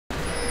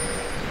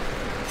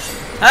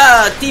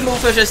Ah, Timo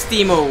versus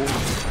Timo.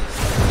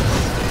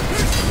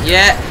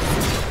 Yeah,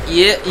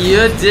 yeah,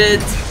 you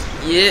did.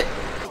 Yeah.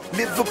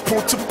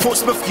 Liverpool to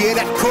Portsmouth, yeah,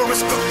 that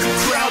chorus got the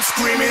crowd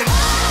screaming.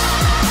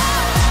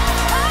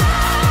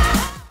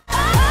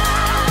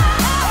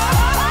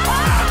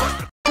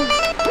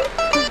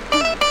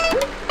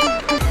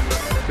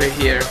 We're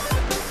here.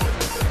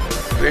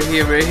 We're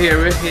here, we're here,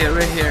 we're here,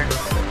 we're here.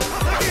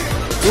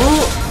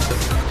 Ooh!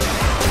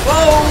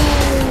 Whoa!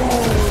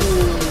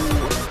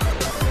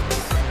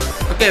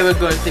 Okay, we're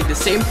going to take the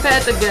same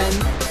path again.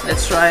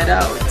 Let's try it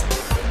out.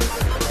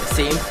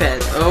 Same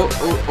path. Oh,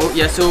 oh, oh,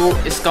 Yasuo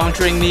is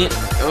countering me.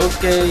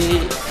 Okay, he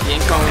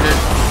encountered.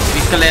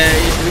 We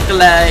collide, we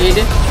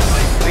collide,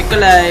 we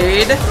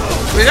collide,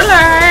 we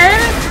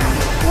collide.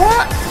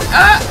 What?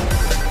 Ah!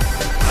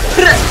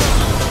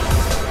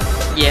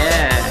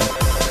 Yeah.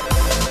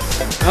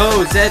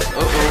 Oh, Zed.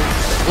 Uh oh.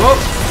 Oh,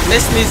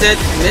 missed me, Zed.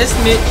 Missed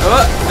me.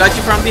 Oh, got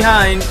you from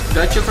behind.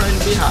 Got you from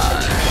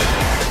behind.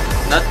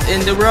 Not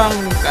in the wrong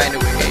kind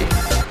of way.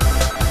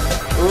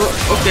 Oh,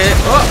 okay.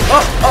 Oh,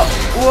 oh, oh.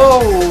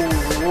 Whoa.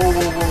 Whoa,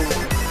 whoa,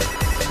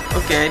 whoa.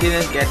 Okay, I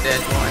didn't get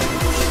that one.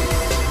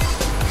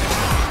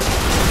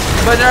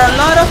 But there are a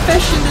lot of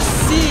fish in the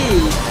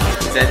sea.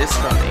 Zed is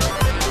coming.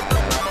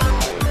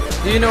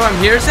 Do you know I'm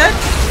here, Zed?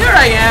 Here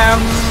I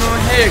am.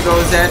 Here you go,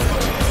 Zed.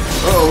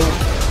 Uh oh.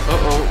 Uh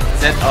oh.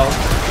 Zed off.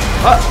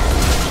 Oh.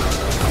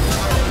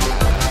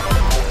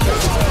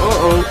 Uh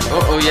oh.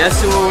 Uh oh.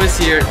 Yasuo is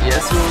here.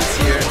 Yasuo is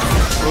here.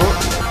 Oh.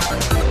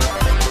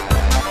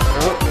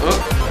 Oh, oh.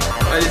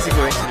 What is he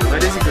going to do?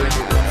 What is he going to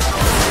do?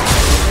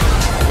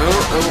 Oh,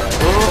 oh,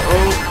 oh,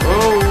 oh,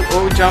 oh,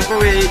 oh, jump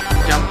away,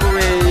 jump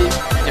away,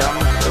 jump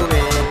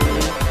away.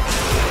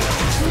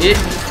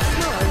 Hit.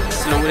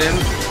 Slow them.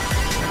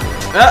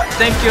 Ah,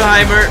 thank you,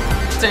 Heimer.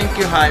 Thank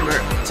you, Heimer.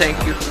 Thank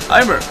you,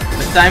 Heimer.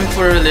 It's time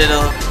for a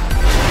little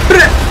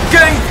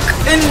gank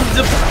in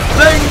the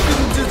blank,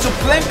 into the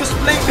blankest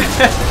blank.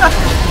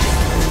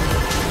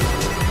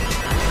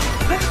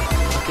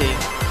 Okay.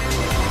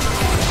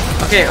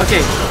 Okay,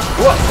 okay.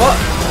 What? What?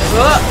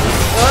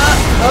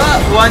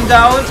 One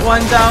down,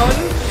 one down.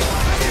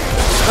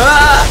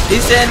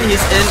 He's in,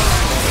 he's in.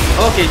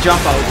 Okay,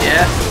 jump out,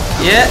 yeah.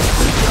 Yeah.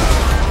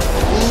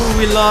 Ooh,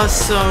 we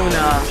lost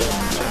Sona.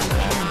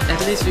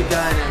 At least we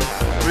got him.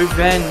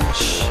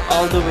 Revenge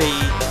all the way.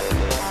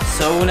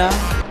 Sona.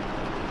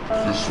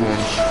 This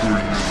one's for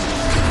you.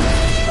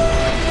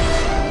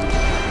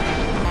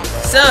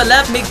 So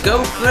let me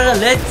go for a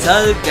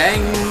little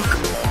gank.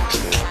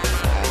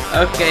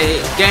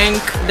 Okay,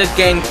 gank the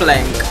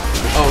gangplank.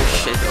 Oh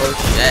shit, oh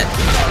shit.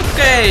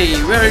 Okay,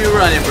 where are you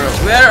running, bro?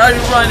 Where are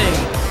you running?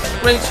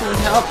 Grafinx won't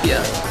help you.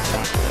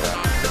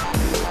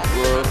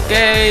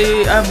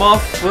 Okay, I'm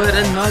off for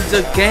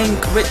another gank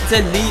with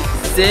the Lee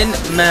Sin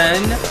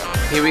man.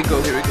 Here we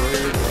go, here we go,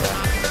 here we go.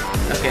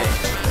 Okay,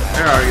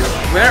 where are you?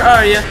 Where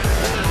are you?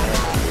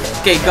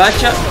 Okay,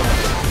 gotcha.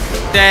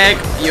 Tag,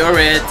 you're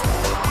it.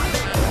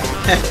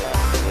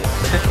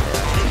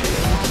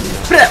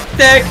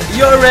 Tag,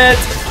 you're it.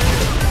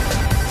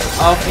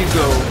 Off you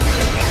go.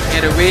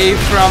 Get away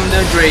from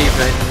the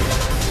Draven.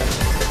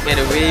 Get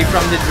away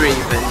from the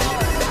Draven.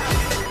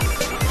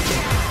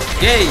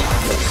 Yay!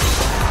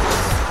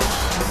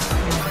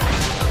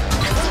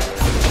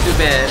 Too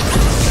bad.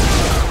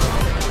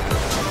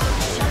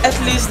 At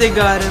least they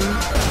got him.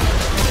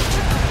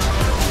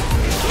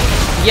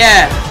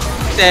 Yeah!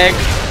 Tag.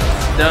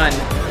 Done.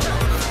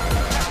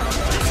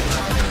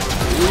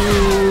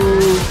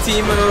 Ooh,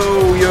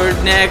 Timo, you're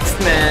next,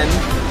 man.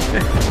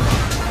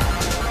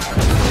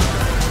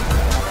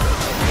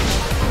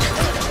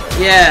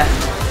 Yeah.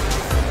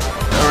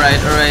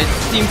 Alright, alright.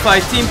 Team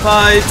fight, team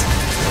fight.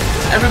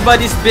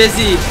 Everybody's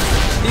busy.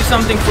 Do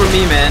something for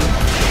me, man.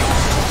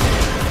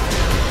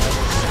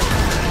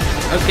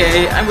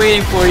 Okay, I'm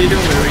waiting for you,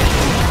 don't worry.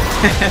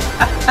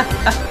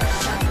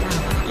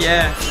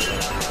 Yeah.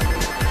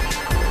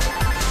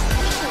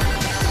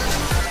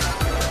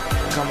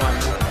 Come on.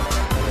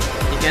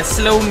 You can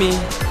slow me.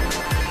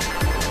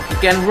 You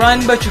can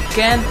run, but you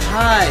can't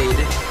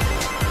hide.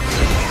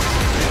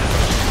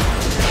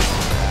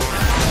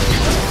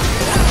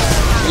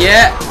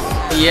 Yeah,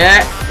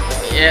 yeah,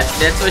 yeah,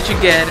 that's what you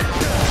get.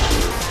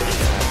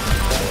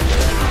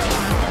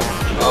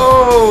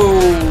 Oh!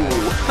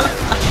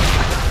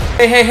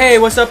 Hey,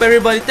 what's up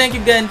everybody? Thank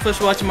you again for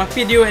watching my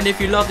video, and if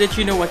you loved it,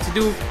 you know what to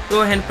do.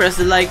 Go ahead and press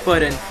the like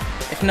button.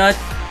 If not,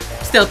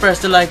 still press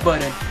the like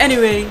button.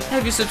 Anyway,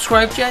 have you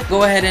subscribed yet?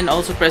 Go ahead and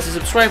also press the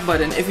subscribe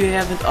button if you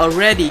haven't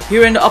already.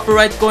 Here in the upper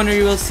right corner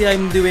you will see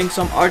I'm doing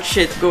some art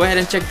shit. Go ahead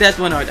and check that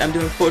one out. I'm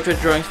doing portrait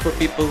drawings for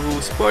people who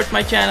support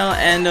my channel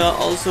and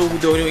also who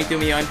donate to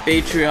me on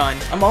Patreon.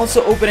 I'm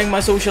also opening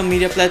my social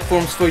media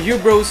platforms for you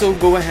bro, so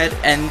go ahead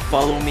and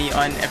follow me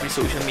on every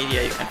social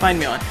media you can find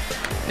me on.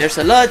 There's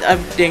a lot,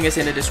 everything is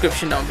in the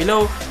description down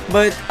below,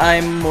 but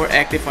I'm more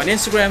active on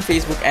Instagram,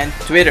 Facebook, and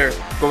Twitter.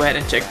 Go ahead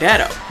and check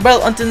that out.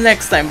 Well, until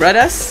next time,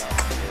 brothers.